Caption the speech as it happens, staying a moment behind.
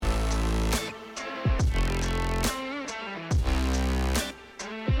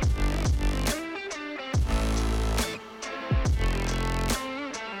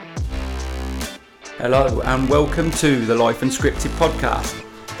Hello and welcome to the Life Unscripted podcast,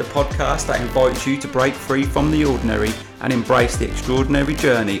 the podcast that invites you to break free from the ordinary and embrace the extraordinary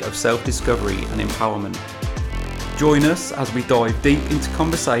journey of self-discovery and empowerment. Join us as we dive deep into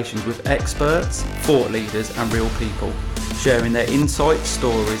conversations with experts, thought leaders and real people, sharing their insights,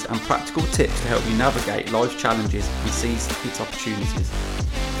 stories and practical tips to help you navigate life's challenges and seize its opportunities.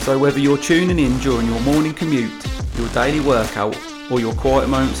 So whether you're tuning in during your morning commute, your daily workout or your quiet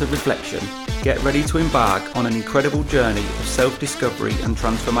moments of reflection, get ready to embark on an incredible journey of self-discovery and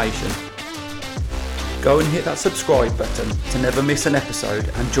transformation. Go and hit that subscribe button to never miss an episode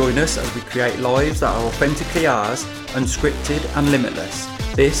and join us as we create lives that are authentically ours, unscripted and limitless.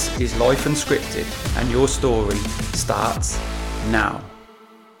 This is Life Unscripted and your story starts now.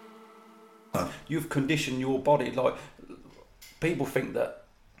 You've conditioned your body, like people think that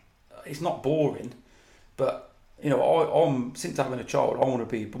it's not boring, but you know, I'm since having a child, I want to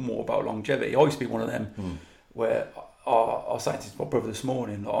be more about longevity. I used to be one of them where I was saying to my brother this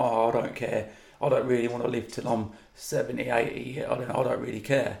morning, I don't care. I don't really want to live till I'm 70, 80. I don't really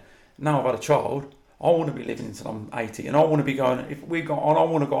care. Now I've had a child, I want to be living until I'm 80, and I want to be going. I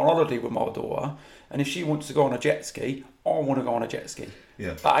want to go on holiday with my daughter, and if she wants to go on a jet ski, I want to go on a jet ski.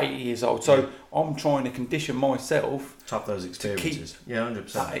 Yeah. At 80 years old, so I'm trying to condition myself to have those experiences. To keep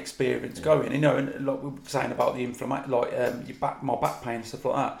 100%. That experience going. You know, and like we were saying about the inflammation, like my back pain and stuff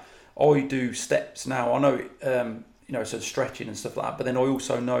like that. I do steps now. I know, you know, so stretching and stuff like that. But then I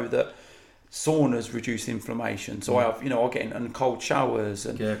also know that saunas reduce inflammation. So I have, you know, I get in cold showers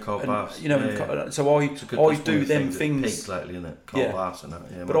and cold baths. You know, so I do them things. Peaked lately, isn't it? Cold baths and that.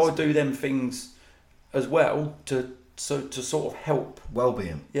 Yeah, but I do them things as well to sort of help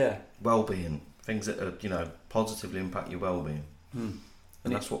well-being. Yeah, well-being, things that are, you know, positively impact your well-being. And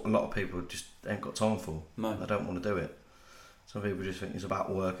that's what a lot of people just ain't got time for. No, they don't want to do it. Some people just think it's about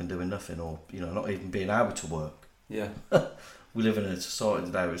work and doing nothing, or, you know, not even being able to work. Yeah. We live in a society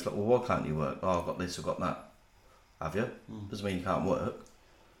today where it's like, well, why can't you work? Oh, I've got this, I've got that. Have you? Doesn't mean you can't work.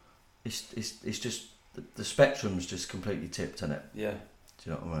 It's just the spectrum's just completely tipped, isn't it? Yeah. Do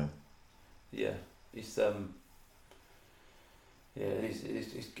you know what I mean? Yeah. It's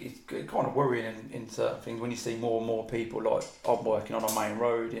it's kind of worrying in certain things when you see more and more people. Like, I'm working on a main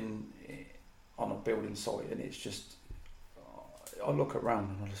road on a building site, and it's just, I look around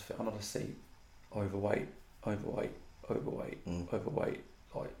and I just see overweight, like,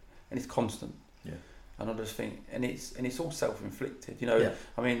 and it's constant. Yeah. And I just think, and it's all self-inflicted, you know. Yeah.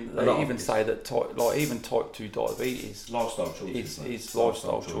 I mean, they even say that type 2 diabetes, lifestyle choices, is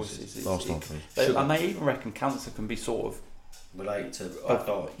lifestyle choices. And they even reckon cancer can be sort of related to bad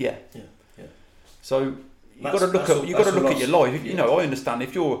diet. Yeah. So you got to look at your life. You know, I understand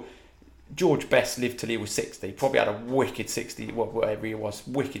if you're George Best lived till he was 60, probably had a wicked 60, whatever he was,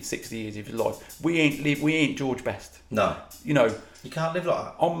 wicked 60 years of his life. We ain't George Best. No. You know, you can't live like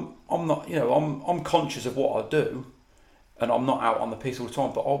that. I'm not, you know, I'm conscious of what I do, and I'm not out on the piss all the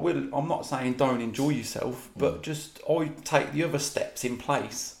time, but I'm not saying don't enjoy yourself, but just I take the other steps in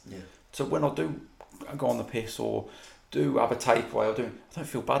place. Yeah. So when I do go on the piss or do have a takeaway, I don't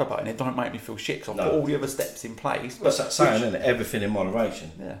feel bad about it, and it don't make me feel shit, because I've put all the other steps in place. Well, that's saying, isn't it? Everything in moderation.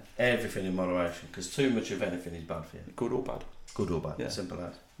 Yeah. Everything in moderation, because too much of anything is bad for you. Good or bad. Good or bad, simple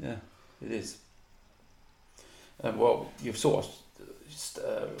as. Yeah, it is. Well, you've sort of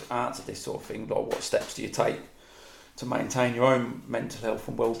answered this sort of thing, like what steps do you take to maintain your own mental health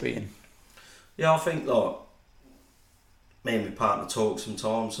and well-being? Yeah, I think, like, me and my partner talk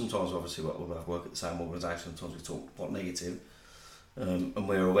sometimes obviously we'll work at the same organisation, sometimes we talk quite negative, and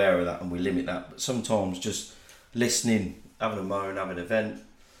we're aware of that and we limit that, but sometimes just listening, having a moan, having an event,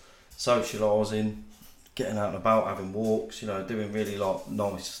 socialising, getting out and about, having walks, you know, doing really like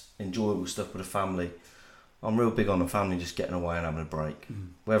nice, enjoyable stuff with the family. I'm real big on the family, just getting away and having a break,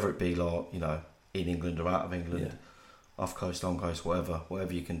 whether it be like, you know, in England or out of England, off coast, on coast,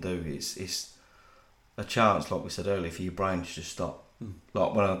 whatever you can do. It's a chance, like we said earlier, for your brain to just stop.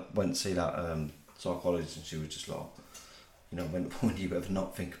 Like when I went to see that psychologist, and she was just like, you know, when do you ever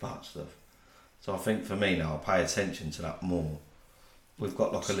not think about stuff? So I think for me now, I pay attention to that more. We've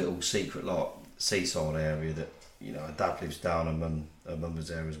got like a little secret like seaside area that, you know, her dad lives down and her mum was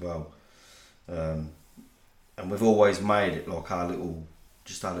there as well. And we've always made it like our little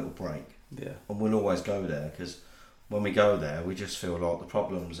break. Yeah. And we'll always go there, because when we go there, we just feel like the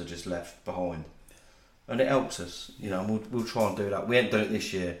problems are just left behind. And it helps us, you know, and we'll try and do that. We ain't done it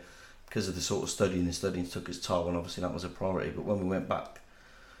this year because of the sort of studying took its toll, and obviously that was a priority. But when we went back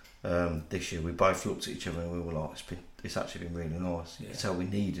this year, we both looked at each other and we were like, it's actually been really nice. You could tell we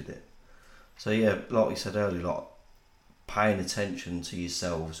needed it. So yeah, like you said earlier, like paying attention to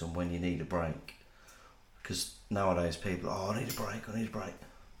yourselves and when you need a break. Because nowadays people, I need a break.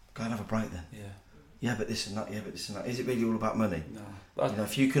 Go and have a break then. Yeah, but this and that. Is it really all about money? No.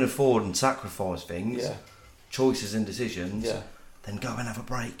 If you can afford and sacrifice things, choices and decisions, then go and have a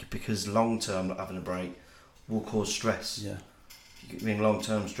break, because long term not having a break will cause stress. Yeah. If you're in long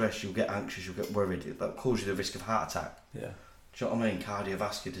term stress, you'll get anxious, you'll get worried. That causes you the risk of heart attack. Yeah. Do you know what I mean?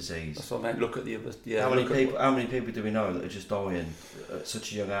 Cardiovascular disease. That's what I meant. Look at the other. Yeah. How many people do we know that are just dying at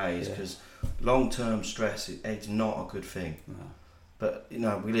such a young age? Because long term stress it's not a good thing. No. But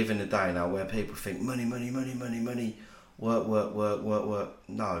we live in a day now where people think money, work.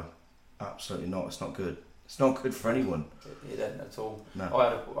 No, absolutely not. It's not good. It's not good for anyone. It ain't at all. No.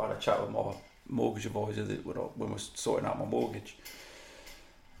 I had a chat with my mortgage advisor when we were sorting out my mortgage,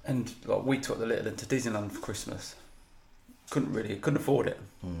 and we took the little one to Disneyland for Christmas. Couldn't afford it,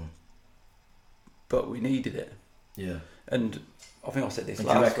 but we needed it. Yeah. And I think I said this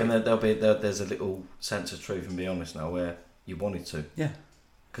last week. Do you reckon there's a little sense of truth and be honest now where you wanted to? Yeah.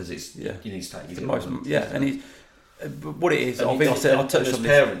 Because you need to take your most. And what it is, I think I said I touched on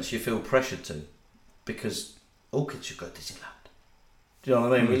this. As parents, you feel pressured to, because all kids should go to Disneyland. Do you know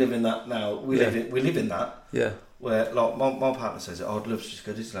what I mean? We live in that now. We live in that. Yeah. Where like my partner says, I'd love to just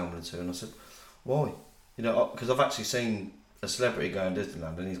go to Disneyland with her too, and I said, why? Because I've actually seen a celebrity going to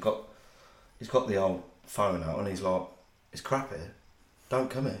Disneyland, and he's got the old phone out, and he's like, it's crap here. Don't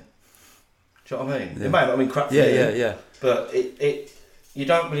come here. Do you know what I mean? Yeah. It may not mean crap for you. Yeah. But you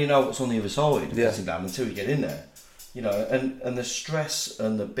don't really know what's on the other side of Disneyland until you get in there. And the stress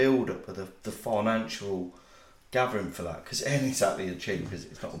and the build-up of the financial gathering for that, because it ain't exactly as cheap as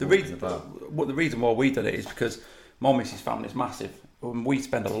it's not. The reason why we did it is because my missus' family is massive. We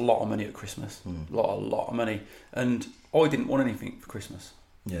spend a lot of money at Christmas, a lot of money, and I didn't want anything for Christmas.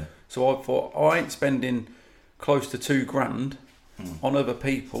 Yeah. So I thought, I ain't spending close to $2,000 on other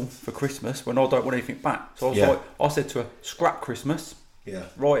people for Christmas when I don't want anything back. So I was like, I said to her, scrap Christmas. Yeah.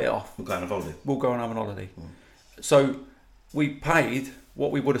 Write it off. We'll go on a holiday. We'll go and have an holiday. So we paid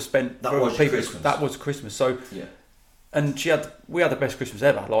what we would have spent for other people. Christmas. That was Christmas. So and we had the best Christmas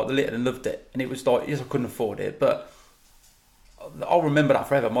ever. Like the little one loved it, and it was like, yes, I couldn't afford it, but I'll remember that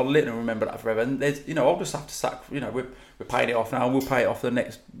forever. My little one will remember that forever. And there's, I'll just have to we're paying it off now, and we'll pay it off for the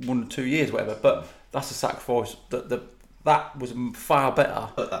next 1 or 2 years, whatever. But that's a sacrifice that was far better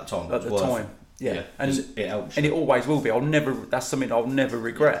at that time. At the time. Yeah. And it helps. And it always will be. That's something I'll never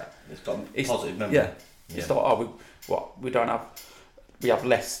regret. It's got a positive memory. Yeah. It's like, we have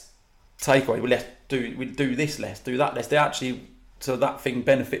less takeaway, we do this less, do that less. They actually, so that thing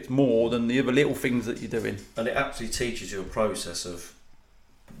benefits more than the other little things that you're doing. And it actually teaches you a process of,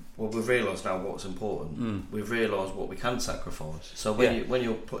 we've realised now what's important. We've realised what we can sacrifice. So when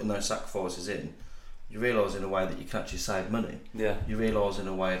you're putting those sacrifices in, you realise in a way that you can actually save money. Yeah. You realise in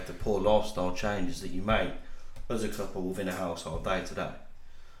a way of the poor lifestyle changes that you make as a couple within a household day to day.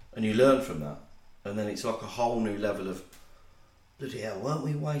 And you learn from that. And then it's like a whole new level of, bloody hell, weren't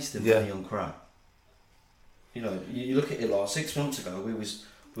we wasting money on crap? You look at it like 6 months ago, we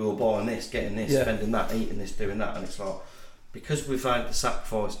were buying this, getting this, spending that, eating this, doing that, and it's like, because we've had the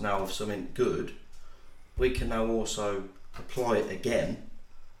sacrifice now of something good, we can now also apply it again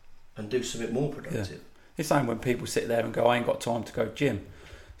and do something more productive. Yeah. It's the same when people sit there and go, I ain't got time to go gym.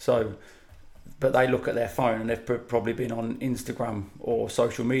 So, but they look at their phone and they've probably been on Instagram or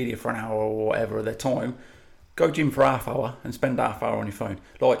social media for an hour or whatever of their time. Go gym for half hour and spend half hour on your phone.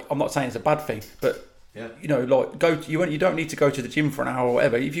 Like, I'm not saying it's a bad thing, but you don't need to go to the gym for an hour or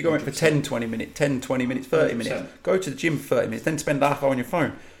whatever. If you go in for 10, 20 minutes, 30 minutes, go to the gym for 30 minutes, then spend half hour on your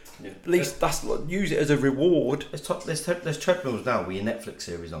phone. Yeah. At least use it as a reward. There's treadmills now with your Netflix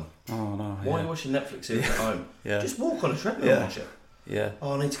series on. Oh no! Why are you watching Netflix series at home? Just walk on a treadmill and watch it. Yeah.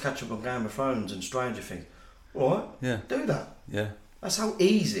 Oh, I need to catch up on Game of Thrones and Stranger Things. All right. Yeah. Do that. Yeah. That's how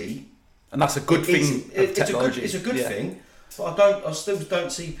easy. And that's a good thing. It's a good thing, but I still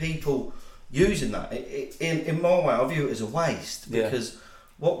don't see people using that. In my way, I view it as a waste, because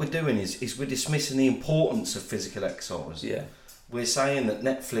what we're doing is we're dismissing the importance of physical exercise. Yeah. We're saying that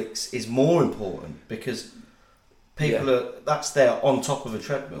Netflix is more important because people that's there on top of a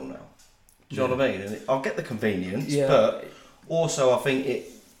treadmill now. Do you know what I mean? And I'll get the convenience, but also I think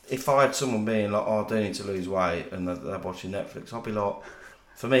if I had someone being like, I do need to lose weight, and they're watching Netflix, I'll be like,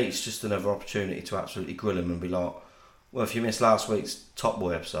 for me, it's just another opportunity to absolutely grill them and be like, well, if you missed last week's Top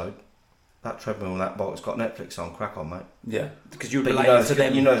Boy episode, that treadmill and that bike's got Netflix on, crack on, mate. Yeah, because you're related to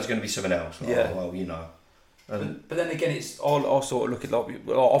them. You know there's going to be something else. Right? Yeah. Oh, well, But then again, I'll sort of look at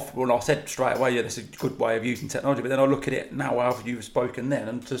I said straight away, that's a good way of using technology. But then I look at it now after you've spoken then,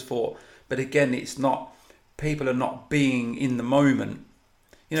 and just thought, but again, it's not. People are not being in the moment.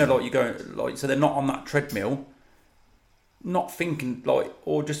 You know, like you go, like, so they're not on that treadmill, not thinking like,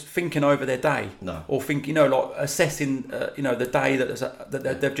 or just thinking over their day. No. Or think, you know, like assessing, you know, the day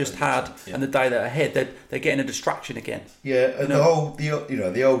that they've just had and the day that are ahead. They're getting a distraction again. Yeah, and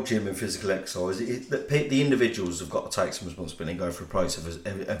the old gym and physical exercise, the individuals have got to take some responsibility and go for a process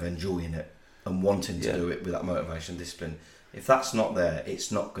of enjoying it and wanting to do it with that motivation, discipline. If that's not there,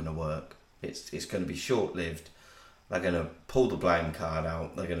 it's not going to work. It's going to be short-lived. They're going to pull the blame card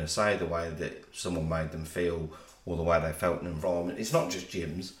out. They're going to say the way that someone made them feel or the way they felt in the environment. It's not just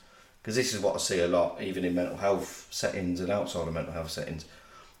gyms, because this is what I see a lot, even in mental health settings and outside of mental health settings.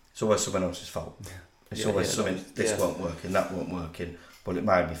 It's always someone else's fault. It's always something, this weren't working, that weren't working. Well, it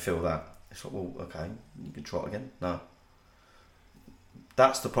made me feel that. It's like, well, okay, you can try it again. No.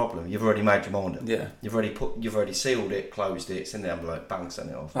 That's the problem. You've already made your mind up. Yeah. You've already sealed it, closed it, it's in the envelope, bang, sent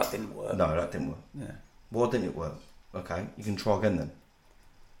it off. That didn't work. No, that didn't work. Yeah. Why didn't it work? Okay, you can try again then.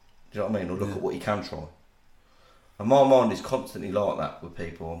 Do you know what I mean? Or look at what you can try. And my mind is constantly like that with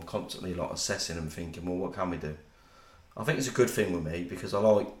people. I'm constantly like assessing and thinking, well, what can we do? I think it's a good thing with me because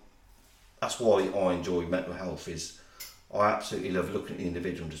that's why I enjoy mental health. Is I absolutely love looking at the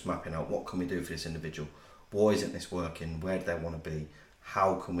individual and just mapping out what can we do for this individual. Why isn't this working? Where do they want to be?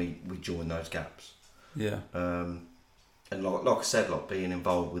 How can we join those gaps? Yeah. And like I said, like being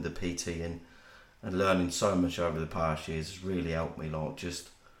involved with the PT and learning so much over the past years has really helped me. Like just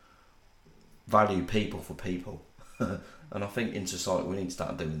value people for people. And I think in society we need to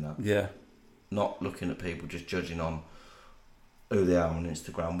start doing that. Yeah. Not looking at people just judging on who they are on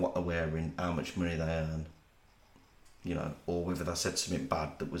Instagram, what they're wearing, how much money they earn, you know, or whether they said something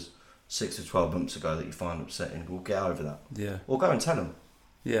bad that was 6 to 12 months ago that you find upsetting. We'll get over that. Yeah. Or go and tell them.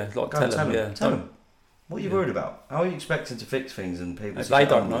 Yeah, like tell them. Yeah. Tell them. What are you worried about? How are you expecting to fix things and people? They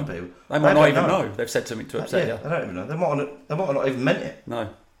don't know. People? They might not even know. They've said something to upset you. They don't even know. They might not even meant it. No.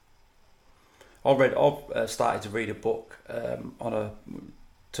 I've started to read a book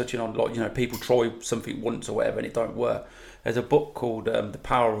touching on, like, you know, people try something once or whatever and it don't work. There's a book called The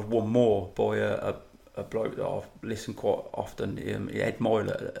Power of One More by a bloke that I've listened quite often. Ed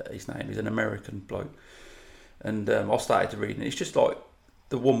Moyle, his name. He's an American bloke, and I started to read, and it's just like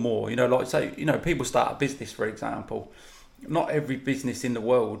the one more. You know, like say, you know, people start a business, for example. Not every business in the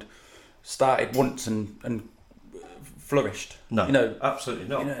world started once and flourished. No, you know, absolutely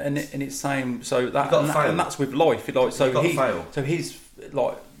not. You know, and it's same. So that and that's with life. Like so he's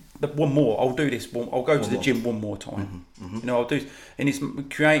like the one more. I'll do this. I'll go to the gym one more time. Mm-hmm. You know, I'll do, and it's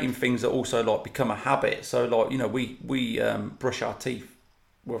creating things that also like become a habit. So like, you know, we brush our teeth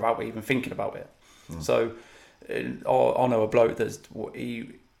without even thinking about it. So I know a bloke he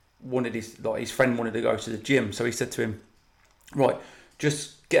wanted his friend wanted to go to the gym. So he said to him, right,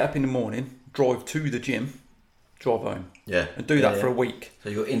 just get up in the morning, drive to the gym, drive home. Yeah. And do that for a week. So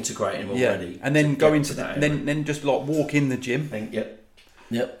you're integrating already. And then go into then just like walk in the gym.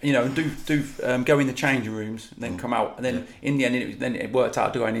 Yep. You know, and do go in the changing rooms and then come out. And then in the end, it worked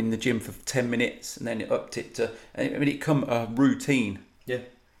out to going in the gym for 10 minutes and then it upped it to, it come a routine. Yeah.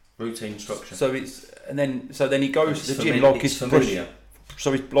 Routine structure. So then he goes to the gym like he's brushing.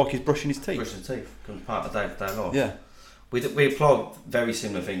 So he's like he's brushing his teeth. Brushing his teeth becomes part of day-to-day life. Yeah. We apply very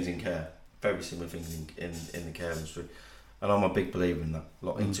similar things in care. Very similar things in the care industry, and I'm a big believer in that.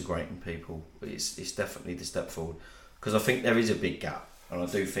 Like integrating people, it's definitely the step forward, because I think there is a big gap, and I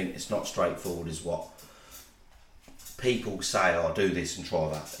do think it's not straightforward as what people say. Oh, do this and try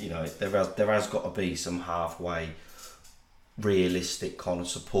that. You know, there has got to be some halfway realistic kind of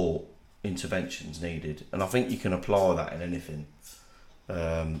support interventions needed, and I think you can apply that in anything.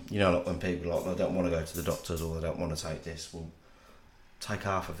 You know, like when people they don't want to go to the doctors or they don't want to take this, well, take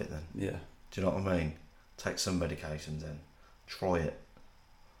half of it then. Yeah. Do you know what I mean? Take some medications then, try it,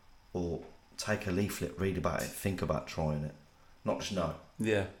 or take a leaflet, read about it, think about trying it, not just know.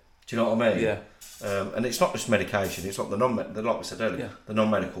 Yeah. Do you know what I mean? Yeah. And it's not just medication; it's like like we said earlier, the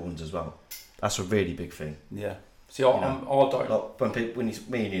non-medical ones as well. That's a really big thing. Yeah. See, I don't. Like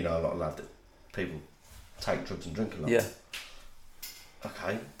me and you know a lot of lads that people take drugs and drink a lot. Yeah.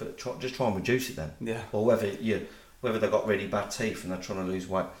 Okay, but just try and reduce it then. Yeah. Or whether they've got really bad teeth and they're trying to lose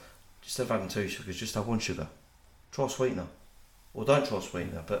weight. Instead of having 2 sugars, just have 1 sugar. Try sweetener. Or don't try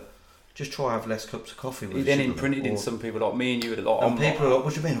sweetener, but just try have less cups of coffee with then imprinted in some people like me and you. And people are like,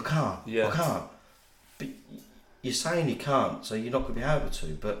 what do you mean? I can't. Yeah. I can't. But you're saying you can't, so you're not going to be able to.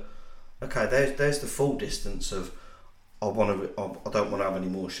 But, okay, there's the full distance of I don't want to have any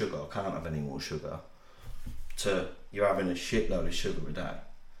more sugar, I can't have any more sugar, to you're having a shitload of sugar a day.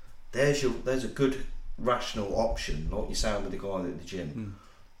 There's a good rational option, like you're saying with the guy at the gym.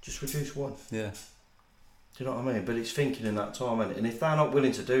 Just reduce 1. Yeah. Do you know what I mean? But it's thinking in that time, and if they're not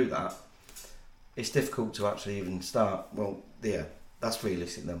willing to do that, it's difficult to actually even start. Well, yeah, that's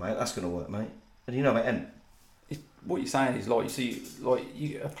realistic then, mate. That's going to work, mate. And you know it ain't. What you're saying is like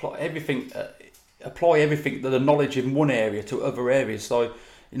you apply everything the knowledge in one area to other areas. So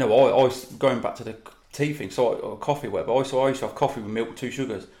you know, I going back to the tea thing. So coffee, whatever. I used to have coffee with milk, 2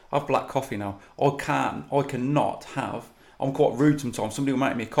 sugars. I have black coffee now. I cannot have. I'm quite rude sometimes. Somebody will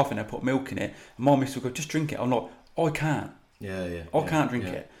make me a coffee and they put milk in it, and my missus will go, just drink it. I'm like, I can't. I can't drink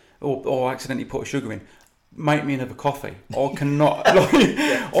it. Or I accidentally put a sugar in. Make me another coffee. I cannot.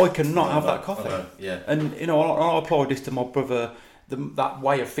 I cannot have that coffee. And you know, I applied this to my brother. That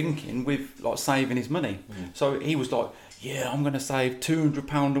way of thinking with like saving his money. So he was like, "Yeah, I'm going to save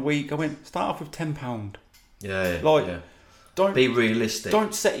 £200 a week." I went, "Start off with £10." Don't be realistic.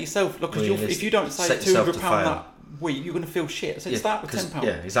 Don't set yourself. Because if you don't save £200 that week, you're going to feel shit. So start with £10.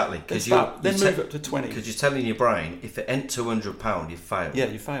 Yeah, exactly. Then move up to 20. Because you're telling your brain, if it ain't £200, you've failed. Yeah,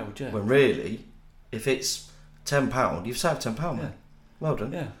 you failed. Yeah. When really, if it's £10, you've saved £10. Yeah. Well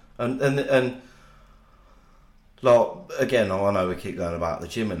done. Yeah. And like again, I know we keep going about the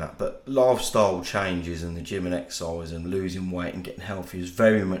gym and that, but lifestyle changes and the gym and exercise and losing weight and getting healthy is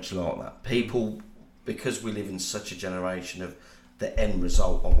very much like that. People, because we live in such a generation of the end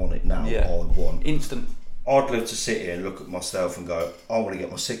result, I want it now. I want instant. I'd love to sit here and look at myself and go, I want to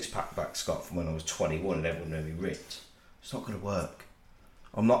get my 6-pack back, Scott, from when I was 21 and everyone knew me ripped. It's not going to work.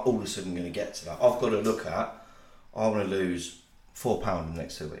 I'm not all of a sudden going to get to that. I've got to look at, I want to lose £4 in the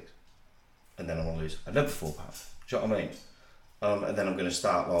next 2 weeks. And then I want to lose another £4. Do you know what I mean? And then I'm going to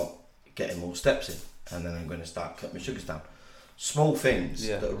start like getting more steps in. And then I'm going to start cutting my sugars down. Small things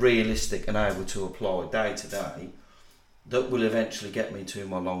that are realistic and able to apply day to day that will eventually get me to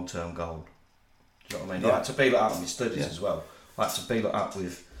my long-term goal. Do you know what I mean? I had to be like that with my studies as well. I had to be like that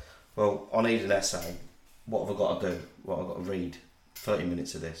with, well, I need an essay. What have I got to do? What have I got to read? 30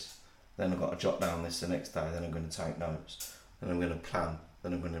 minutes of this. Then I've got to jot down this the next day. Then I'm going to take notes. Then I'm going to plan.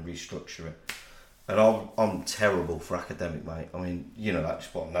 Then I'm going to restructure it. And I'm terrible for academic, mate. I mean, you know,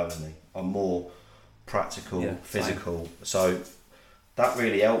 that's what I know of me. I'm more practical, physical. Same. So that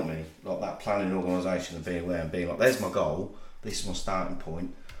really helped me, like that planning, organisation and being aware and being like, there's my goal. This is my starting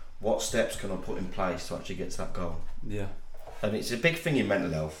point. What steps can I put in place to actually get to that goal? Yeah. And it's a big thing in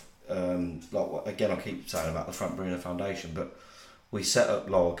mental health. Like again, I keep saying about the Frank Bruno Foundation, but we set up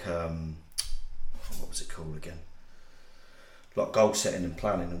like, what was it called again? Like goal setting and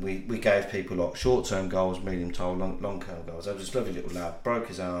planning, and we gave people like short-term goals, medium-term, long-term goals. There was this lovely little lad, broke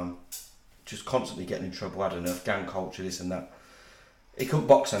his arm, just constantly getting in trouble, had enough, gang culture, this and that. He couldn't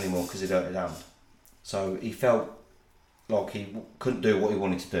box anymore because he'd hurt his hand. So he felt like he couldn't do what he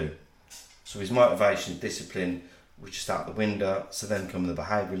wanted to do. So his motivation, discipline, was just out the window. So then come the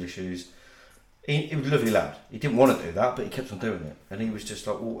behavioural issues. He was a lovely lad. He didn't want to do that, but he kept on doing it. And he was just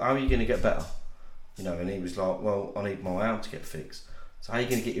like, well, how are you going to get better? You know, and he was like, well, I need my arm to get fixed. So how are you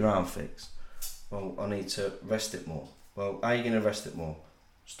going to get your arm fixed? Well, I need to rest it more. Well, how are you going to rest it more?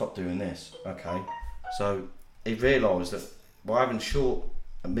 Stop doing this. Okay. So he realised that by having short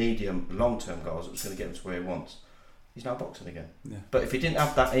and medium, long-term goals, it was going to get him to where he wants. He's now boxing again. Yeah. But if he didn't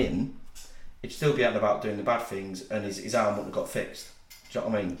have that in, he'd still be out and about doing the bad things, and his arm wouldn't have got fixed. Do you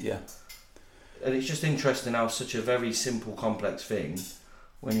know what I mean? Yeah. And it's just interesting how such a very simple, complex thing,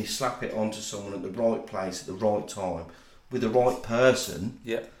 when you slap it onto someone at the right place at the right time with the right person,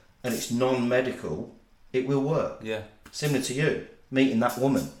 and it's non-medical, it will work. Yeah. Similar to you, meeting that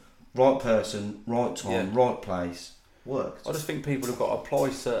woman, right person, right time, right place, worked. I just think people have got to apply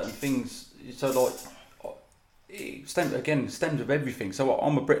certain things. So like, it stems with everything. So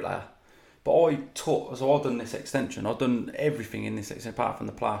I'm a bricklayer, but I've done this extension. I've done everything in this extension apart from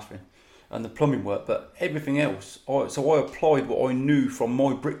the plastering and the plumbing work, but everything else. I applied what I knew from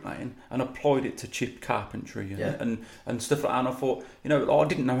my bricklaying and applied it to chip carpentry and stuff like that. And I thought, you know, I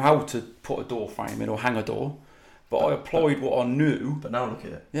didn't know how to put a door frame in or hang a door, but I applied what I knew. But now look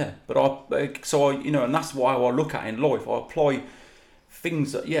at it. Yeah, but and that's why I look at it in life. I apply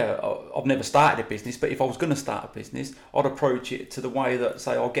things that, I've never started a business, but if I was going to start a business, I'd approach it to the way that,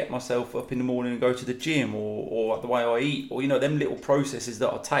 say, I'll get myself up in the morning and go to the gym, or the way I eat, or, you know, them little processes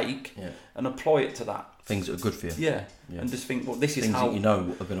that I take and apply it to that. Things that are good for you. Yeah. And just think, well, this is things how... that you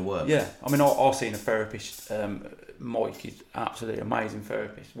know are going to work. Yeah. I mean, I've seen a therapist, Mike is absolutely amazing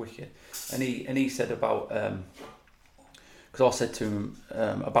therapist, wicked. And he said about... because I said to him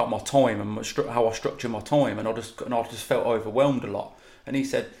about my time and how I structure my time, and I just felt overwhelmed a lot. And he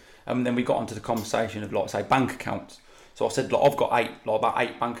said, and then we got onto the conversation of, like, say, bank accounts. So I said, like, I've got about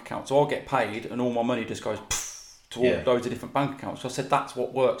 8 bank accounts. So I get paid, and all my money just goes loads of different bank accounts. So I said, that's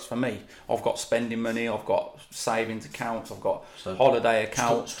what works for me. I've got spending money, I've got savings accounts, I've got holiday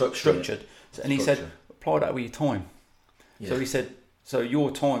accounts, structured. And he said, apply that with your time. Yeah. So he said, so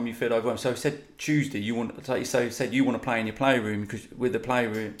your time you feel overwhelmed. So he said, Tuesday you want to play in your playroom, because with the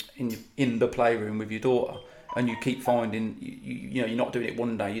playroom in the playroom with your daughter, and you keep finding you know you're not doing it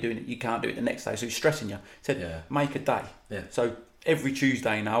one day, you can't do it the next day, so it's stressing you. He said, make a day. Yeah. So every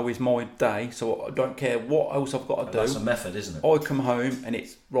Tuesday now is my day, so I don't care what else I've got to do. That's a method, isn't it? I come home and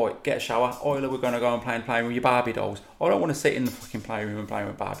it's, right, get a shower. We're going to go and play in the playroom with your Barbie dolls. I don't want to sit in the fucking playroom and play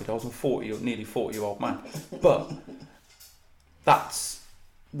with Barbie dolls. I'm nearly 40-year-old man. But that's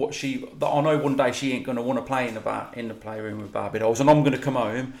what I know one day she ain't going to want to play in the playroom with Barbie dolls. And I'm going to come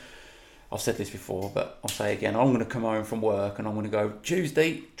home. I've said this before, but I'll say it again. I'm going to come home from work and I'm going to go,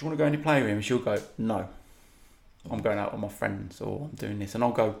 Tuesday, do you want to go in the playroom? And she'll go, no. I'm going out with my friends, or I'm doing this, and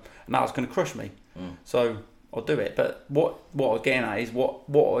I'll go, and that's going to crush me. So I'll do it. But what again is what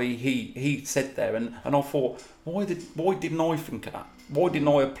he said there, and I thought, why didn't I think of that? Why didn't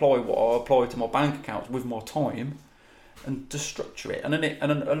I apply what I applied to my bank accounts with my time, and just structure it? And then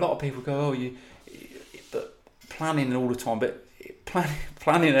a lot of people go, but planning all the time, but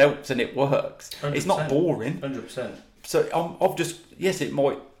planning helps and it works. 100%. It's not boring. 100%. So I've just, yes, it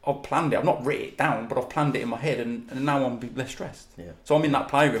might. I've planned it. I've not written it down, but I've planned it in my head, and now I'm less stressed. Yeah. So I'm in that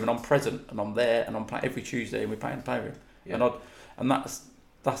playroom, and I'm present, and I'm there, and I'm playing every Tuesday, and we play in the playroom. Yeah. And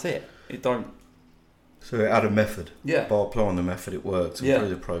that's it. It don't. So it had a method. Yeah. By applying the method, it worked. And through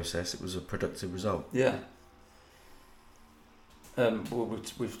the process, it was a productive result. Yeah.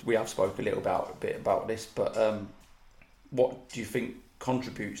 We have spoke a bit about this, but what do you think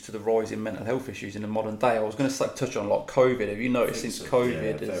contributes to the rise in mental health issues in the modern day? I was going to touch on COVID. Have you noticed since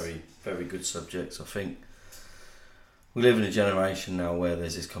COVID? Yeah, very, very good subjects. I think we live in a generation now where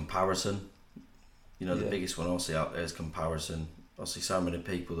there's this comparison. You know, the biggest one I see out there is comparison. I see so many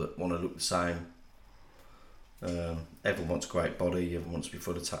people that want to look the same. Everyone wants a great body, everyone wants to be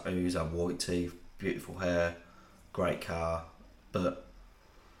full of tattoos, have white teeth, beautiful hair, great car. But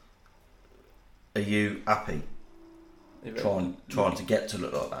are you happy? Trying to get to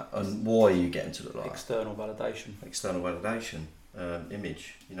look like that, and why are you getting to look like external that? External validation,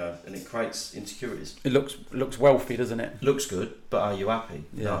 image, you know, and it creates insecurities. It looks wealthy, doesn't it? Looks good, but are you happy?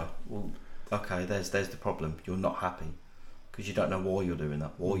 Yeah. No. Well, okay, there's the problem. You're not happy because you don't know why you're doing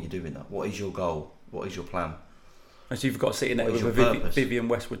that. Why are you doing that? What is your goal? What is your plan? And so you've got sitting there with a Vivienne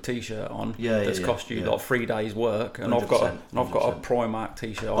Westwood t-shirt on that's cost you like 3 days work, and I've got a Primark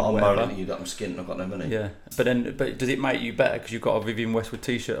t-shirt on. But I'm moaning that you got them skint and I've got no money. Yeah, but does it make you better because you've got a Vivienne Westwood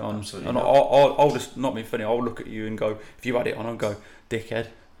t-shirt on? Absolutely. And I'll just, not being funny, I'll look at you and go, if you had it on, I'll go, dickhead.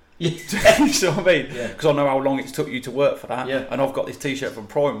 Yeah. You know what I mean? Because I know how long it's took you to work for that, and I've got this t-shirt from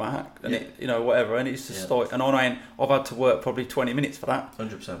Primark, and it, you know, whatever, and it's just like, and I've had to work probably 20 minutes for that.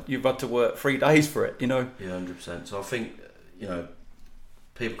 100%. You've had to work 3 days for it, you know. Yeah, 100%. So I think, you know,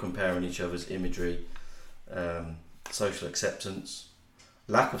 people comparing each other's imagery, social acceptance,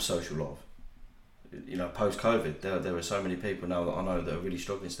 lack of social love. You know, post-COVID, there are so many people now that I know that are really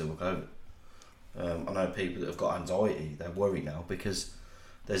struggling still with COVID. I know people that have got anxiety, they're worried now because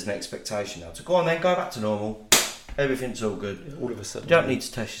there's an expectation now to go on then, go back to normal, everything's all good. All of a sudden. You don't need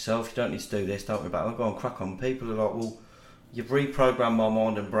to test yourself, you don't need to do this, don't worry about it, go on, crack on. People are like, well, you've reprogrammed my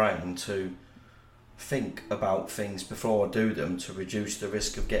mind and brain to think about things before I do them to reduce the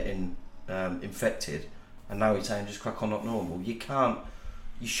risk of getting infected, and now you're saying just crack on like normal.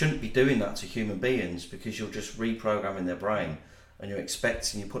 You shouldn't be doing that to human beings because you're just reprogramming their brain, and you're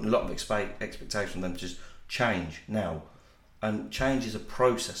putting a lot of expectation on them to just change now. And change is a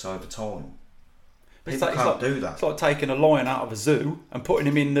process over time. People can't do that. It's like taking a lion out of a zoo and putting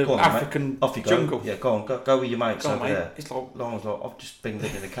him in the African jungle. Go. Yeah, go with your mates over there. It's like lions. Like, I've just been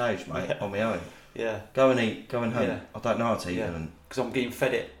living in a cage, mate, on my own. Yeah. Go and eat. Go and hunt. Yeah. I don't know how to eat them. Because I'm getting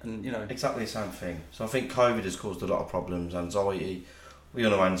fed it, and you know. Exactly the same thing. So I think COVID has caused a lot of problems. Anxiety. We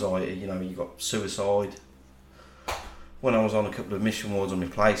all know anxiety. You know, you got suicide. When I was on a couple of mission wards on my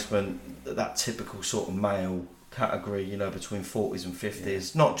placement, that typical sort of male category, you know, between 40s and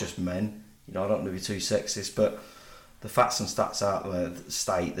 50s, not just men, you know, I don't want to be too sexist, but the facts and stats out there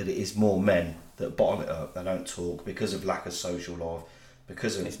state that it is more men that bottom it up, they don't talk because of lack of social life,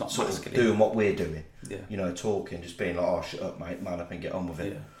 because of sort of doing what we're doing, you know, talking, just being like, oh, shut up, mate, man up and get on with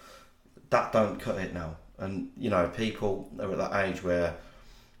it. That don't cut it now. And, you know, people are at that age where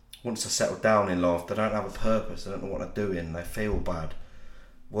once they're settled down in life, they don't have a purpose, they don't know what they're doing, they feel bad.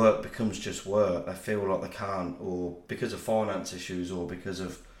 Work becomes just work. They feel like they can't, or because of finance issues, or because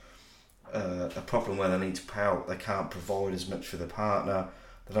of a problem where they need to pay out, they can't provide as much for their partner.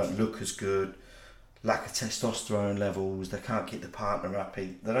 They don't look as good. lack of testosterone levels, they can't keep the partner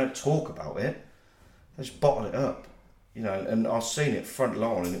happy. They don't talk about it. They just bottle it up, you know. And I've seen it front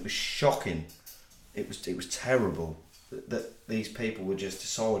line, and it was shocking. It was terrible that these people were just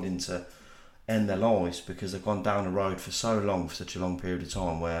deciding to end their lives because they've gone down a road for so long, for such a long period of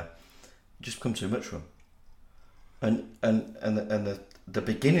time, where it just become too much for them. And the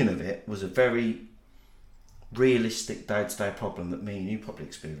beginning of it was a very realistic day-to-day problem that me and you probably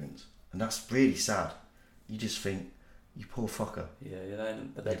experience, and that's really sad. You just think, you poor fucker. Yeah,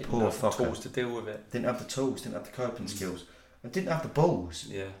 but they didn't have the tools to deal with it. Didn't have the tools, didn't have the coping skills, and didn't have the balls.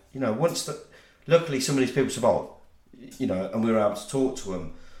 Yeah. You know, luckily some of these people survived, you know, and we were able to talk to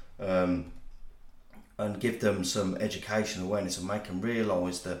them and give them some education, awareness, and make them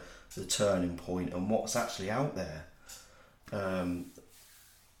realise the turning point and what's actually out there.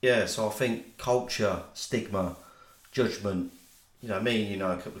 So I think culture, stigma, judgment, you know, me and you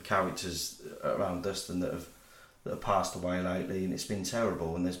know a couple of characters around Dustin that have passed away lately, and it's been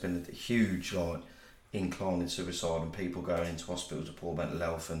terrible, and there's been a huge incline in suicide and people going into hospitals with poor mental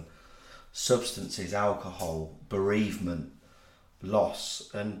health, and substances, alcohol, bereavement, loss,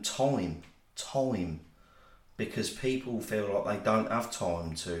 and time, because people feel like they don't have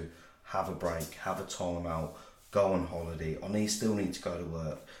time to have a break, have a time out, go on holiday. I still need to go to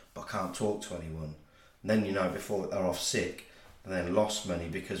work, but I can't talk to anyone. And then, you know, before they're off sick, and then lost money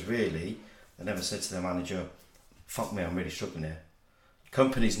because really they never said to their manager, fuck me, I'm really struggling here.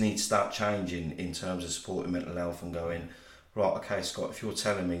 Companies need to start changing in terms of supporting mental health and going, right, okay, Scott, if you're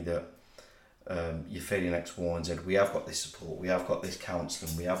telling me that you're feeling X, Y and Z, we have got this support, we have got this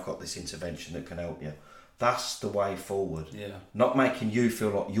counselling, we have got this intervention that can help you. That's the way forward. Yeah. Not making you feel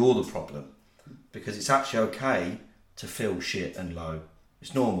like you're the problem, because it's actually okay to feel shit and low.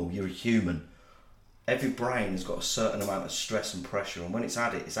 It's normal, you're a human. Every brain has got a certain amount of stress and pressure, and when it's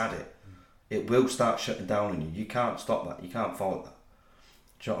at it, it's at it. It will start shutting down on you. You can't stop that. You can't fight that.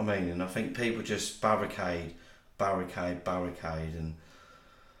 Do you know what I mean? And I think people just barricade, and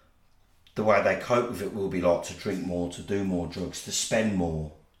the way they cope with it will be like to drink more, to do more drugs, to spend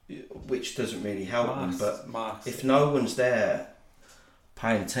more, which doesn't really help them. But if no one's there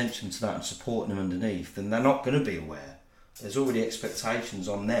paying attention to that and supporting them underneath, then they're not going to be aware. There's already expectations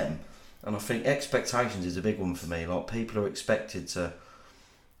on them. And I think expectations is a big one for me. Like, people are expected to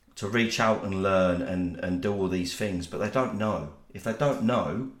reach out and learn and do all these things, but they don't know. If they don't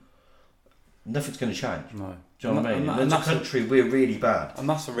know, nothing's going to change. No. Do you know what I mean? In the country, we're really bad. And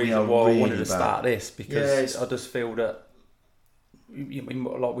that's the reason why I wanted to start this, because I just feel that,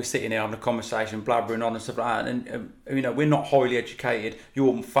 like, we're sitting here having a conversation, blabbering on and stuff like that, and you know, we're not highly educated.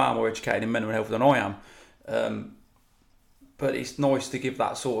 You're far more educated in mental health than I am. But it's nice to give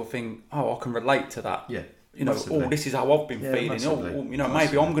that sort of thing. Oh, I can relate to that. Yeah. You know, massively. This is how I've been feeling. You know,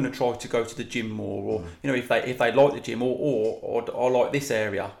 maybe I'm going to try to go to the gym more, or you know, if they like the gym, or I like this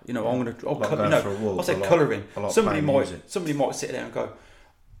area. You know, I'm going to. I say colouring. Somebody might sit there and go,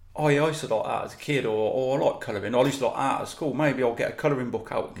 oh yeah, I used to like art as a kid, or I like colouring. I used to like art at school. Maybe I'll get a colouring book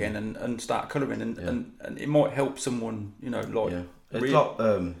out again and start colouring, and it might help someone. You know, like. Yeah. It's like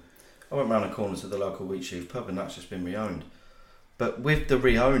I went round the corner to the local Wheat Sheaf pub, and that's just been reowned. But with the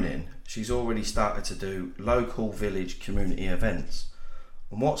reowning, she's already started to do local village community events.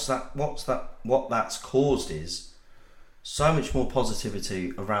 And what that's caused is so much more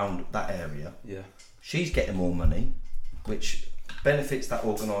positivity around that area. Yeah. She's getting more money, which benefits that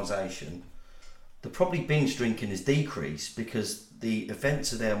organisation. The probably binge drinking is decreased because the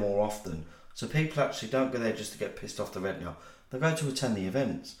events are there more often. So people actually don't go there just to get pissed off the radio. They go to attend the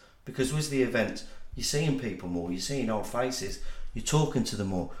events, because with the events, you're seeing people more, you're seeing old faces, you're talking to them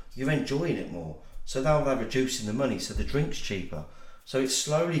more, you're enjoying it more. So now they're reducing the money, so the drink's cheaper. So it's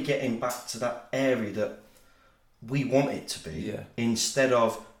slowly getting back to that area that we want it to be, instead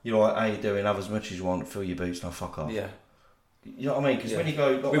of, you know, how you doing, have as much as you want, fill your boots, now fuck off. Yeah. You know what I mean? Because when you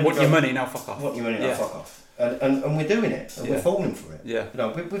go... Like, we want your money, now fuck off. Want your money, now fuck off. And we're doing it, and we're falling for it. Yeah. You know,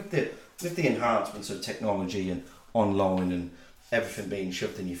 with the enhancements of technology and online and everything being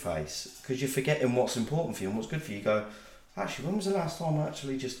shoved in your face, because you're forgetting what's important for you and what's good for you. You go, actually, when was the last time I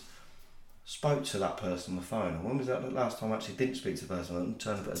actually just spoke to that person on the phone? Or when was that the last time I actually didn't speak to the person and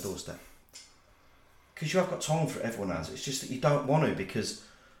turned up at a doorstep? Because you have got time for it, everyone has. It's just that you don't want to, because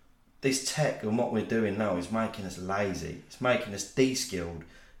this tech and what we're doing now is making us lazy. It's making us de-skilled.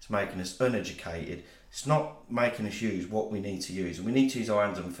 It's making us uneducated. It's not making us use what we need to use. And we need to use our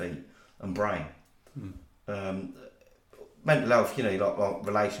hands and feet and brain. Mental health, you know, like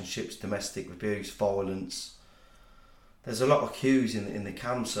relationships, domestic abuse, violence. There's a lot of cues in the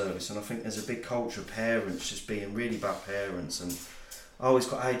CAM service, and I think there's a big culture of parents just being really bad parents, and oh, he's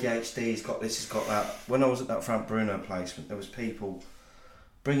got ADHD, he's got this, he's got that. When I was at that Frank Bruno placement, there was people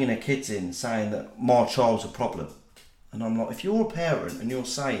bringing their kids in saying that my child's a problem. And I'm like, if you're a parent and you're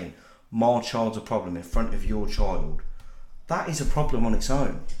saying my child's a problem in front of your child, that is a problem on its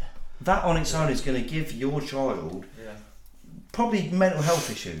own. That on its own is going to give your child probably mental health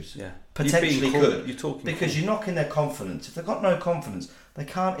issues. Yeah. Potentially could. You're talking because you're knocking their confidence. If they've got no confidence, they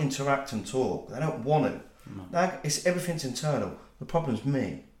can't interact and talk. They don't want to. No. Everything's internal. The problem's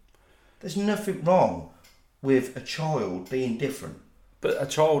me. There's nothing wrong with a child being different. But a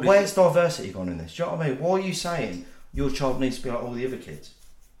child... Where's diversity gone in this? Do you know what I mean? Why are you saying your child needs to be like all the other kids?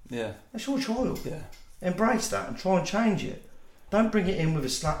 Yeah. That's your child. Yeah. Embrace that and try and change it. Don't bring it in with a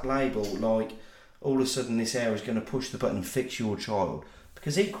slack label like all of a sudden this area is going to push the button and fix your child.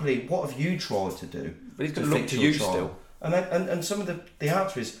 Because equally, what have you tried to do? But he's going to look to you still. And some of the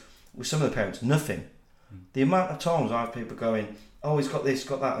answer is, with some of the parents, nothing. The amount of times I have people going, oh, he's got this,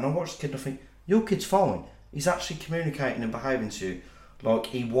 got that, and I watch the kid and I think, your kid's fine. He's actually communicating and behaving to you like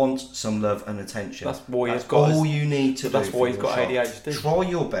he wants some love and attention. That's why he's got all you need to do. That's why he's got ADHD. Try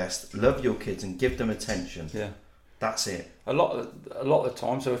your best, love your kids, and give them attention. Yeah, that's it. A lot of the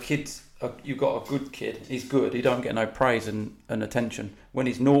time, so a kid's you've got a good kid. He's good. He don't get no praise and attention. When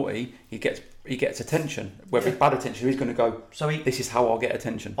he's naughty, he gets attention. Whether it's bad attention, he's going to go. So this is how I'll get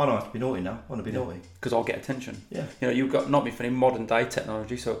attention. I don't have to be naughty now. I want to be naughty because I'll get attention. Yeah. You know, you've got not be funny modern day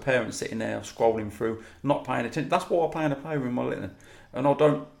technology. So a parent sitting there scrolling through, not paying attention. That's what I play in the playroom, my little, and I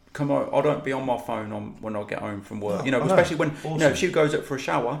don't come out. I don't be on my phone when I get home from work. You know, especially when if she goes up for a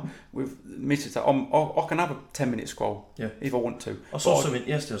shower with Mrs. I can have a 10-minute scroll. Yeah. If I want to. I saw something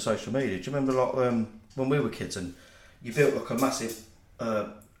yesterday on social media. Do you remember like when we were kids and you built like a massive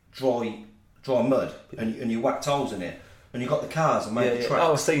dry mud and you whacked holes in it and you got the cars and made the tracks.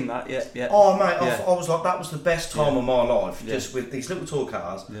 Oh, I've seen that. Yeah. Oh mate, I was like, that was the best time of my life. Just with these little tour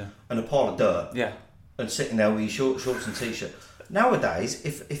cars and a pile of dirt. Yeah. And sitting there with your shorts and t-shirt. Nowadays,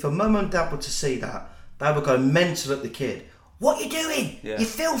 if a mum and dad were to see that, they would go mental at the kid. What are you doing? Yeah. You're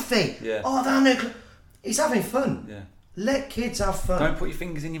filthy. Yeah. Oh, he's having fun. Yeah. Let kids have fun. Don't put your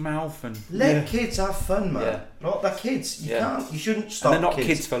fingers in your mouth and let kids have fun, man. Yeah. Like they're kids. You shouldn't stop. And they're not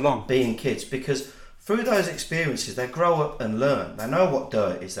kids for long. Being kids, because through those experiences they grow up and learn. They know what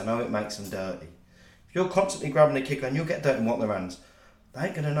dirt is. They know it makes them dirty. If you're constantly grabbing a kid and you'll get dirt and want their hands, they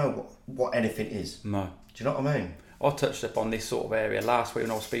ain't gonna know what anything is. No. Do you know what I mean? I touched upon this sort of area last week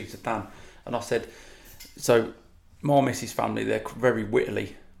when I was speaking to Dan, and I said, so my missus' family, they're very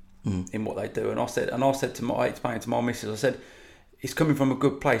wittily in what they do, and I said I explained to my missus, I said, it's coming from a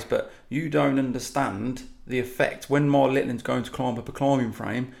good place, but you don't understand the effect when my little one's going to climb up a climbing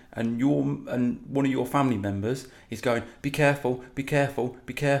frame, and one of your family members is going, be careful, be careful,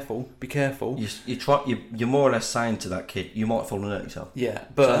 be careful, be careful. You're more or less saying to that kid, you might fall and hurt yourself. Yeah,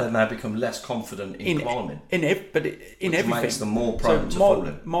 but so then they become less confident in climbing. In everything, makes them more prone to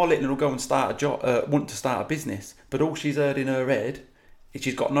falling. My little one will go and start a job, want to start a business, but all she's heard in her head.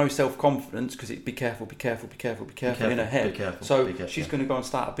 She's got no self-confidence because it's be careful, be careful, be careful, be careful in her head. So she's going to go and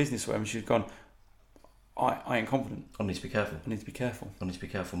start a business with him, and she's gone, I ain't confident. I need to be careful. I need to be careful. I need to be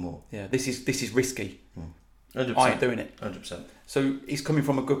careful more. Yeah, this is risky. 100%. I ain't doing it. 100%. So it's coming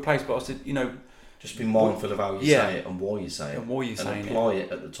from a good place, but I said, just be mindful of how you say it and why you say it. And why you're saying it. And apply it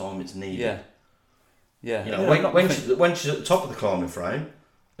at the time it's needed. Yeah. When she's at the top of the climbing frame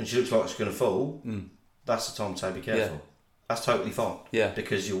and she looks like she's going to fall, that's the time to say be careful. Yeah. That's totally fine. Yeah.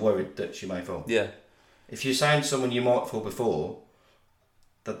 Because you're worried that she may fall. Yeah. If you're saying to someone you might fall before,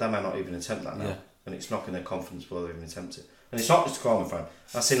 that they may not even attempt that now. Yeah. And it's knocking their confidence before they even attempt it. And it's not just a climbing frame.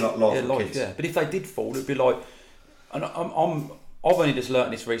 That's in like life for kids. Yeah. But if they did fall, it'd be like, and I've only just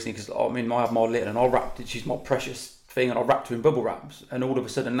learnt this recently because I have my little and I wrapped it. She's my precious thing, and I wrapped her in bubble wraps. And all of a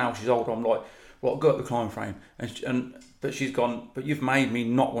sudden now she's older. I'm like, well, go up the climbing frame, but she's gone. But you've made me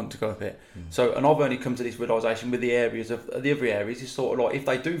not want to go up it. So, and I've only come to this realisation with the areas of the other areas. It's sort of like if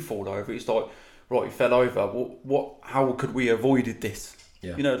they do fall over, it's like, right, you fell over. What? How could we avoided this?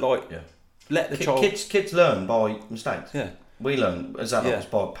 Yeah. Let the child. Kids learn by mistakes. Yeah. We learn as adults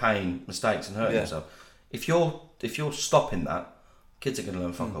by paying mistakes and hurting themselves. If you're stopping that, kids are going to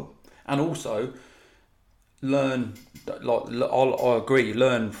learn fuck up. And also learn, I agree,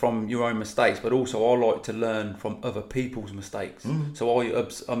 learn from your own mistakes, but also I like to learn from other people's mistakes. So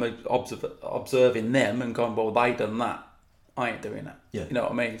I'm observing them and going, well, they done that, I ain't doing that. Yeah. You know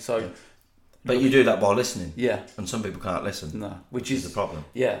what I mean? So, but you do that by listening. Yeah. And some people can't listen. No, which is the problem.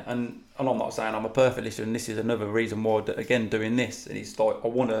 Yeah, and I'm not saying I'm a perfect listener, and this is another reason why, again, doing this, and it's like I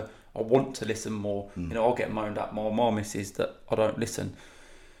want to listen more. I'll get moaned at my missus that I don't listen,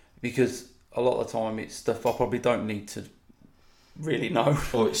 because a lot of the time it's stuff I probably don't need to really know.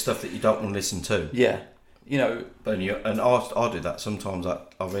 Or it's stuff that you don't want to listen to. Yeah. You know. And I do that. Sometimes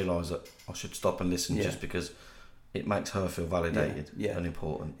I realise that I should stop and listen just because it makes her feel validated and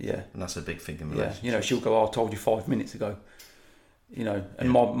important. Yeah. And that's a big thing in relationships. You know, she'll go, I told you 5 minutes ago. You know,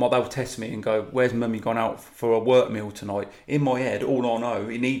 and they'll test me and go, where's mummy gone out for a work meal tonight? In my head, all I know,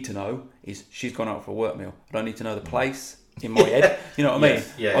 you need to know, is she's gone out for a work meal. I don't need to know the place in my head. You know what I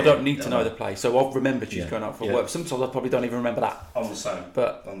mean? I don't need to know the place. So I've remembered she's gone out for work. Sometimes I probably don't even remember that. I'm the same.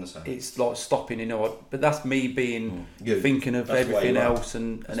 But it's like stopping, you know. But that's me being thinking of everything else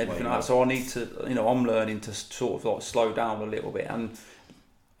and everything like that. So I need to, you know, I'm learning to sort of like slow down a little bit. And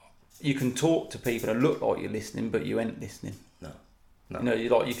you can talk to people and look like you're listening, but you ain't listening. No. You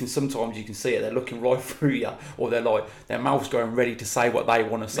know, you can sometimes see it. They're looking right through you, or they're like their mouth's going ready to say what they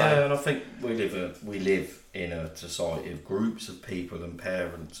want to say. Yeah, and I think we live in a society of groups of people and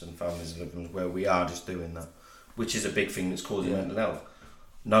parents and families and loved ones where we are just doing that, which is a big thing that's causing mental health.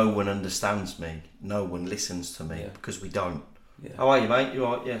 No one understands me. No one listens to me because we don't. Yeah. How are you, mate? You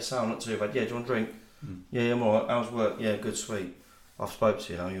alright? Yeah, sound not too bad. Yeah, do you want a drink? Yeah, I'm alright. How's work? Yeah, good, sweet. I've spoke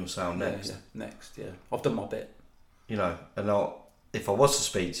to you now. You'll sound next. Yeah, next. Yeah, I've done my bit. You know, and if I was to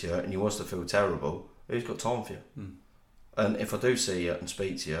speak to you and you was to feel terrible, who's got time for you? And if I do see you and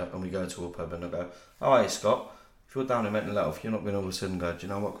speak to you and we go to a pub and I go, oh, hey, Scott, if you're down in mental health, you're not going to all of a sudden go, do you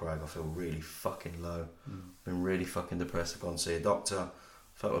know what, Craig, I feel really fucking low. Been really fucking depressed. I've gone to see a doctor.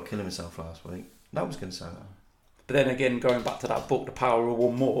 Felt like killing myself last week. No one's going to say that. But then again, going back to that book, The Power of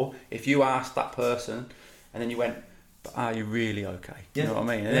One More, if you asked that person and then you went, but are you really okay? You know what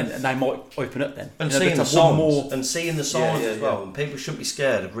I mean? And they might open up then. And seeing the signs. And seeing the signs as well. And people shouldn't be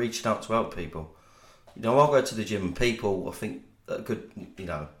scared of reaching out to help people. You know, I'll go to the gym and people, I think, good, you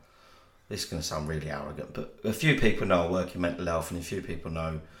know, this is going to sound really arrogant, but a few people know I work in mental health and a few people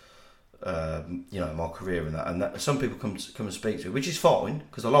know, you know, my career and that. And that, some people come and speak to me, which is fine,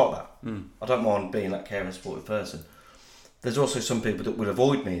 because I like that. I don't mind being that caring, supportive person. There's also some people that would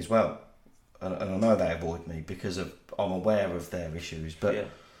avoid me as well. And I know they avoid me because I'm aware of their issues, but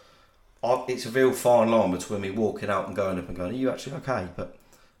it's a real fine line between me walking out and going up and going, are you actually okay? But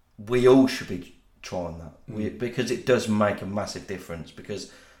we all should be trying that because it does make a massive difference,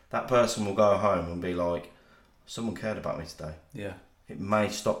 because that person will go home and be like, someone cared about me today. Yeah. It may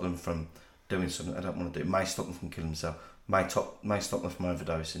stop them from doing something they don't want to do. It may stop them from killing themselves. May stop them from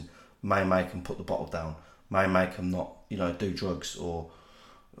overdosing. May make them put the bottle down. May make them not, you know, do drugs or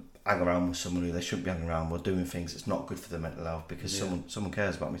hang around with someone who they shouldn't be hanging around with, doing things that's not good for their mental health, because someone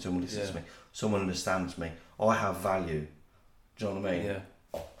cares about me, someone listens to me, someone understands me. I have value. Do you know what I mean? Yeah.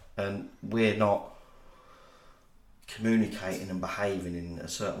 And we're not communicating and behaving in a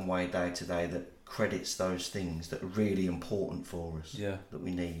certain way day to day that credits those things that are really important for us. Yeah. That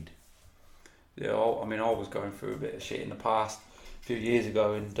we need. Yeah, I mean, I was going through a bit of shit in the past a few years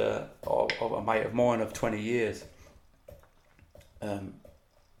ago, and a mate of mine of 20 years.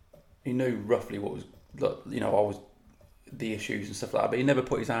 He knew roughly what was, you know, I was the issues and stuff like that, but he never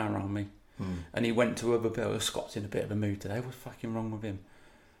put his arm around me. And he went to other people. Scott's in a bit of a mood today. What's fucking wrong with him?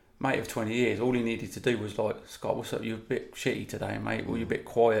 Mate of 20 years, all he needed to do was like, Scott, what's up? You're a bit shitty today, mate. Well, you're a bit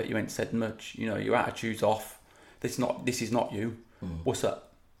quiet. You ain't said much. You know, your attitude's off. This is not you. What's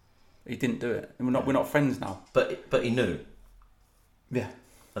up? He didn't do it, and we're not friends now. But he knew. Yeah.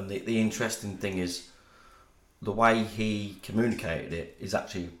 And the interesting thing is, the way he communicated it is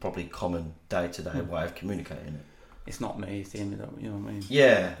actually probably common day-to-day way of communicating it. It's not me, it's him, you know what I mean?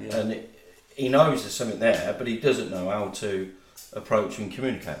 Yeah. And he knows there's something there, but he doesn't know how to approach and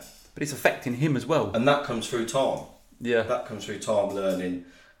communicate. But it's affecting him as well. And that comes through time. Yeah. That comes through time, learning,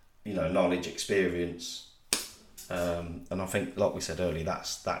 you know, knowledge, experience. And I think, like we said earlier,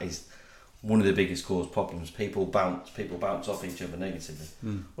 that is one of the biggest cause problems. People bounce off each other negatively.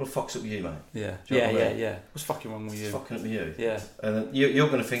 What the fuck's up with you, mate? Yeah. Yeah. What's fucking wrong with you? What's fucking up with you? Yeah. And then you're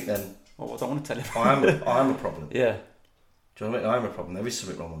going to think then, well, I don't want to tell you. I am a problem. Yeah. Do you know what I mean? I am a problem. There is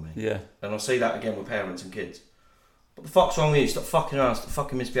something wrong with me. Yeah. And I see that again with parents and kids. What the fuck's wrong with you? Stop fucking around. Stop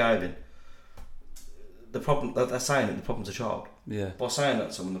fucking misbehaving. The problem, they're saying that the problem's a child. Yeah. By saying that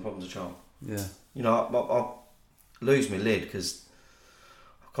to someone, the problem's a child. Yeah. You know, I lose my lid because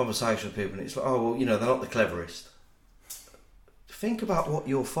conversation with people and it's like, oh, well, you know, they're not the cleverest. Think about what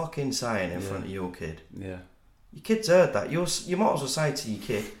you're fucking saying in front of your kid. Yeah. Your kid's heard that. You might as well say to your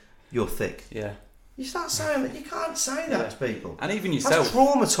kid, you're thick. Yeah. You start saying that. You can't say that to people. And even yourself. That's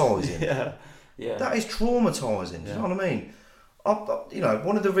traumatising. Yeah. Yeah. That is traumatising. Do you know what I mean? You know,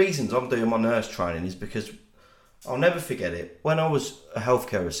 one of the reasons I'm doing my nurse training is because I'll never forget it. When I was a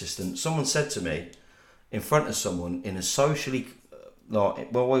healthcare assistant, someone said to me in front of someone in a socially, we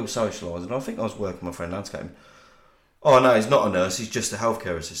were socialising. I think I was working with my friend landscaping. oh no, he's not a nurse, he's just a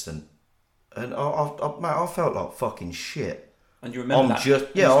healthcare assistant. And I felt like fucking shit. And you remember that?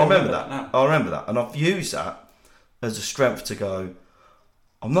 I remember that. I remember that. And I've used that as a strength to go,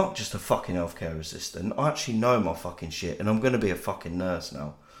 I'm not just a fucking healthcare assistant. I actually know my fucking shit, and I'm going to be a fucking nurse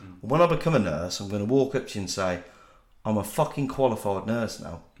now. When I become a nurse, I'm going to walk up to you and say, I'm a fucking qualified nurse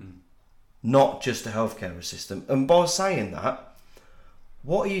now, not just a healthcare assistant. And by saying that,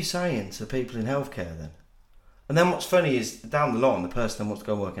 what are you saying to people in healthcare then? And then what's funny is, down the line, the person then wants to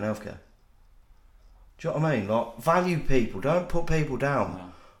go and work in healthcare. Do you know what I mean? Like, value people. Don't put people down.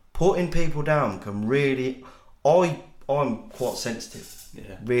 No. Putting people down can really... I'm quite sensitive.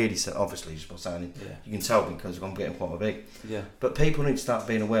 Yeah. Really, obviously, just by saying it. Yeah. You can tell because I'm getting quite big. Yeah. But people need to start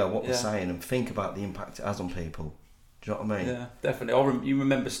being aware of what they're saying and think about the impact it has on people. Do you know what I mean? Yeah, definitely. You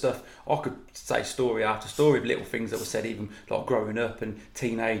remember stuff. I could say story after story of little things that were said, even like growing up and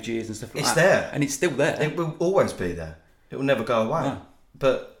teenage years and stuff like that. It's there. And it's still there. It will always be there. It will never go away. No.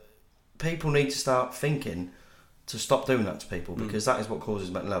 But people need to start thinking to stop doing that to people, because that is what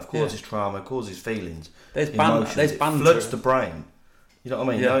causes mental health, causes trauma, causes feelings, emotions. There's it floods the brain. You know what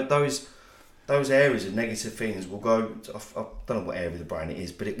I mean? Yeah. Those areas of negative feelings will go to, I don't know what area of the brain it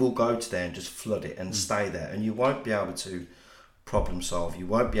is, but it will go to there and just flood it and stay there, and you won't be able to problem solve, you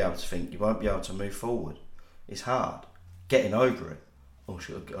won't be able to think, you won't be able to move forward. It's hard getting over it. Oh,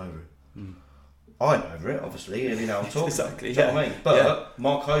 should I get over it? I'm over it, obviously, and I'm talking. Exactly. Do you know what I mean? But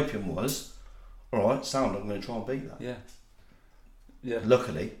my coping was, all right, sound, I'm going to try and beat that. Yeah.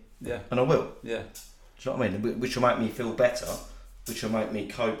 Luckily. Yeah. And I will. Yeah. Do you know what I mean? Which will make me feel better, which will make me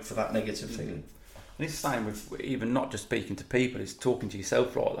cope for that negative feeling. And it's the same with even not just speaking to people, it's talking to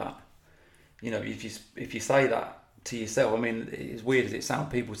yourself like that. You know, if you say that to yourself, I mean, as weird as it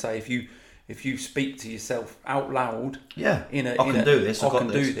sounds, people say if you speak to yourself out loud, I can do this,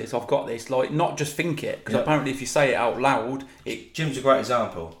 I've got this, like, not just think it, because apparently if you say it out loud, Jim's a great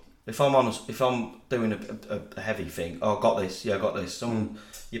example. If I'm doing a heavy thing, I got this, I got this.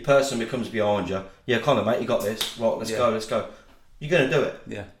 Your person becomes behind you, Connor, mate, you got this, right, let's go. You're going to do it.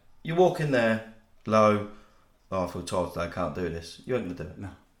 Yeah. You walk in there, low, I feel tired today, I can't do this. You ain't going to do it. No.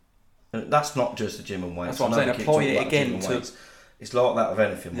 And that's not just the gym and weights. That's what I'm saying, apply it again to... It's like that of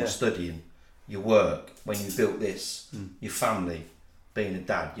anything, we're studying, your work, when you built this, your family, being a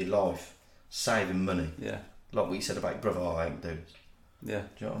dad, your life, saving money. Yeah. Like what you said about your brother, I ain't doing this. Yeah.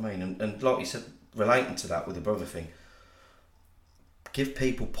 Do you know what I mean? And like you said, relating to that with the brother thing, give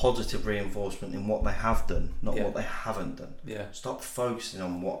people positive reinforcement in what they have done, not what they haven't done. Yeah. Stop focusing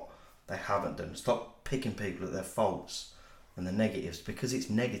on what they haven't done. Stop picking people at their faults and the negatives, because it's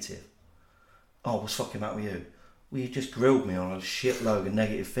negative. Oh, what's fucking that with you? Well, you just grilled me on a shitload of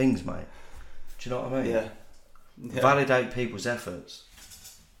negative things, mate. Do you know what I mean? Yeah. Validate people's efforts.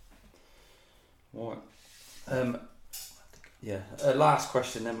 Right. Last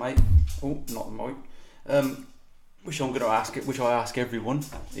question then, mate. Oh, not the mic. Which I'm going to ask it, which I ask everyone,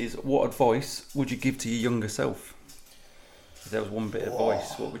 is what advice would you give to your younger self? If there was one bit of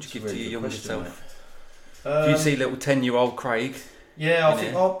advice, what would you give to your younger self? Do you see little 10-year-old Craig? Yeah, I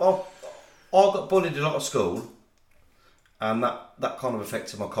think I got bullied a lot at school, and that kind of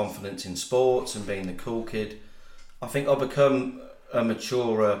affected my confidence in sports and being the cool kid. I think I become a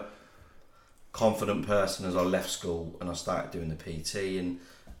maturer, confident person as I left school and I started doing the PT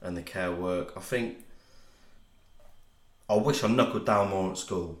and the care work. I wish I knuckled down more at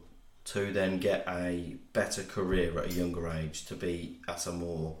school to then get a better career at a younger age, to be at a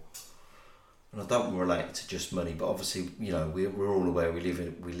more, and I don't relate it to just money, but obviously, you know, we're all aware we live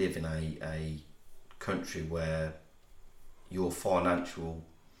in a country where your financial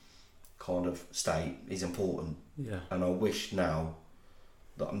kind of state is important. Yeah. And I wish now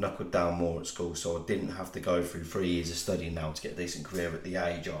that I knuckled down more at school, so I didn't have to go through 3 years of studying now to get a decent career at the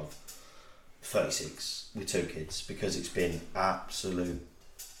age of 36 with 2 kids, because it's been absolute,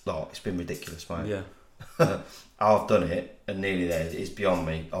 like, it's been ridiculous, mate. Yeah. I've done it and nearly there. It's beyond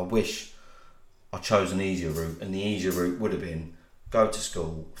me. I wish I chose an easier route, and the easier route would have been go to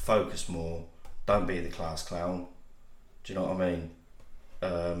school, focus more, don't be the class clown. Do you know what I mean?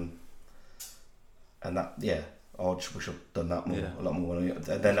 And that, I just wish I'd done that more, a lot more. And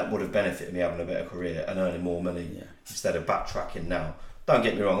then that would have benefited me having a better career and earning more money instead of backtracking now. Don't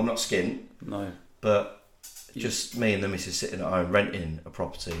get me wrong, I'm not skint. No. But just me and the missus sitting at home renting a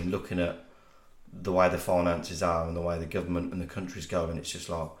property and looking at the way the finances are and the way the government and the country's going, it's just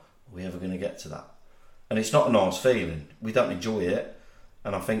like, are we ever going to get to that? And it's not a nice feeling. We don't enjoy it.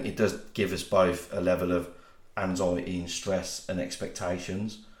 And I think it does give us both a level of anxiety and stress and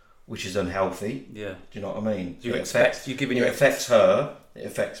expectations, which is unhealthy. Yeah. Do you know what I mean? It affects her, it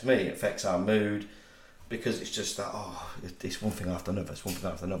affects me, it affects our mood, because it's just that, it's one thing after another,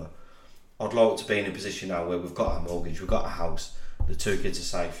 I'd like to be in a position now where we've got our mortgage, we've got a house, the 2 kids are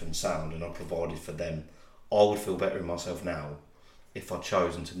safe and sound, and I've provided for them. I would feel better in myself now if I'd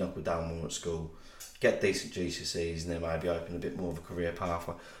chosen to knuckle down more at school, get decent GCSEs, and then maybe open a bit more of a career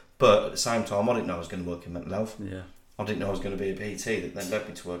pathway. But at the same time, I didn't know I was going to work in mental health. Yeah. I didn't know I was going to be a PT that then led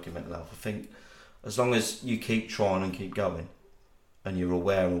me to work in mental health. I think as long as you keep trying and keep going, and you're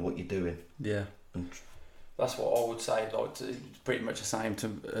aware of what you're doing. Yeah. That's what I would say. Like, it's pretty much the same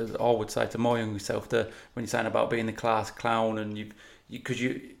as I would say to my younger self. When you're saying about being the class clown, and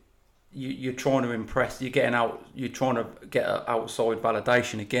you're trying to impress, you're trying to get outside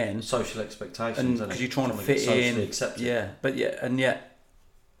validation again. Social expectations, because you're trying to fit in. Accepted. Yeah, and yet,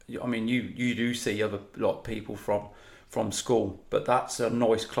 I mean, you do see other people from school, but that's a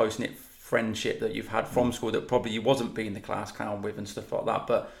nice close knit friendship that you've had from school that probably you wasn't being the class clown with and stuff like that.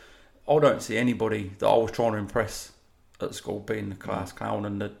 But I don't see anybody that I was trying to impress at school being the class clown,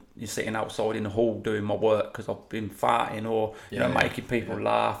 and you're sitting outside in the hall doing my work because I've been farting or making people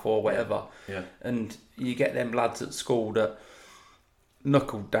laugh or whatever. Yeah. And you get them lads at school that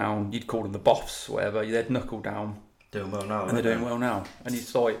knuckle down. You'd call them the boffs, whatever. They'd knuckle down. Doing well now. And they're doing well now. And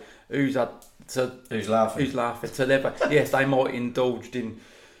it's like, who's laughing? So yes, they might indulged in,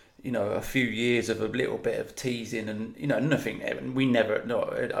 a few years of a little bit of teasing and, nothing. At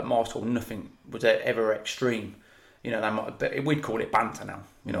my school, nothing was ever extreme. We'd call it banter now.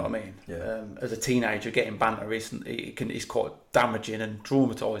 You know what I mean? Yeah. As a teenager, getting banter is quite damaging and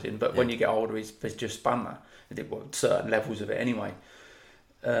traumatising. But when you get older, it's just banter. Certain levels of it anyway.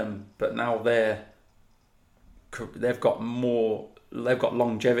 But now they've got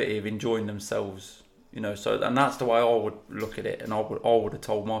longevity of enjoying themselves. So, and that's the way I would look at it, and I would have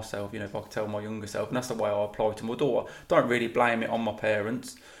told myself, if I could tell my younger self, and that's the way I apply to my daughter. Don't really blame it on my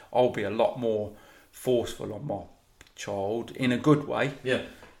parents. I'll be a lot more forceful on my child in a good way. Yeah.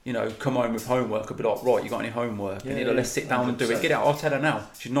 Come home with homework, I'll be like, right, you got any homework? Yeah, and let's sit down 100%. And do it. Get out. I'll tell her now.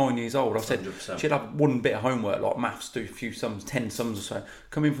 She's 9 years old. I said 100%. She'll have one bit of homework, like maths, do a few sums, 10 sums or so.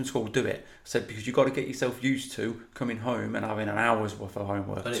 Come in from school, do it. I said, because you've got to get yourself used to coming home and having an hour's worth of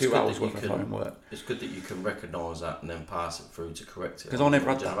homework, 2 hours worth of homework. It's good that you can recognise that and then pass it through to correct it. Because I never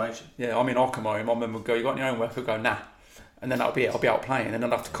had that. Yeah, I mean, I'll come home, my mum would go, you got any homework? I'll go, nah. And then that'll be it. I'll be out playing, and then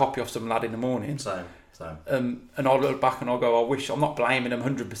I'll have to copy off some lad in the morning. Same. And I'll look back and I'll go, I wish, I'm not blaming them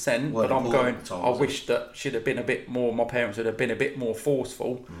 100%, but I'm going, I wish that should have been a bit more, my parents would have been a bit more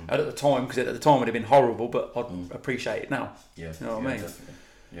forceful at the time, because at the time it would have been horrible, but I'd appreciate it now. Yeah. You know what I mean? Definitely.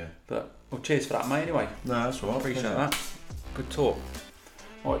 Yeah. But, well, cheers for that, mate, anyway. No, that's all right. Appreciate that. Good talk.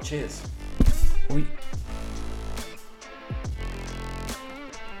 Alright, cheers.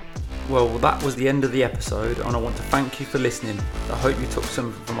 Well, that was the end of the episode, and I want to thank you for listening. I hope you took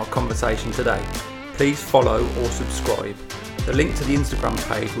something from our conversation today. Please follow or subscribe. The link to the Instagram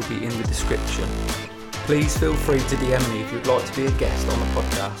page will be in the description. Please feel free to DM me if you'd like to be a guest on the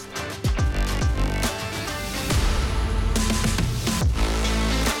podcast.